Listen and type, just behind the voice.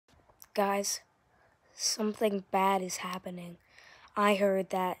Guys, something bad is happening. I heard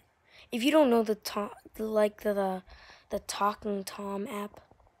that. If you don't know the Talking Tom app,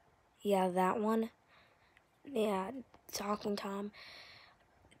 yeah, that one. Yeah, Talking Tom.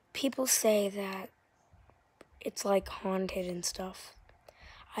 People say that it's like haunted and stuff.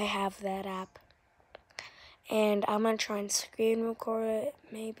 I have that app. And I'm gonna try and screen record it,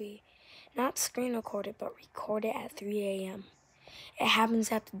 maybe. Not screen record it, but record it at 3 a.m. It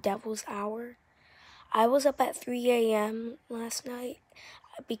happens at the devil's hour. I was up at 3 a.m. last night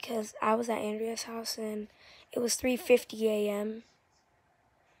because I was at Andrea's house and it was 3:50 a.m.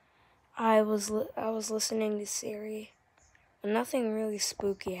 I was listening to Siri. Nothing really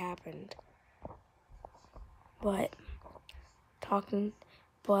spooky happened. But talking,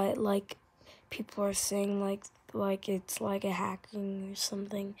 but like people are saying like it's like a hacking or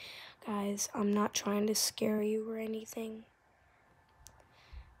something. Guys, I'm not trying to scare you or anything.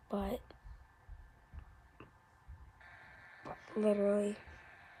 But literally.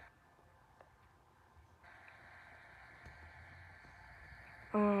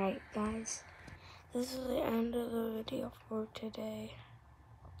 Alright, guys. This is the end of the video for today.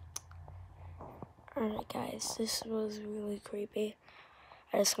 Alright, guys. This was really creepy.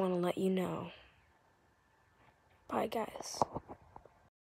 I just want to let you know. Bye, guys.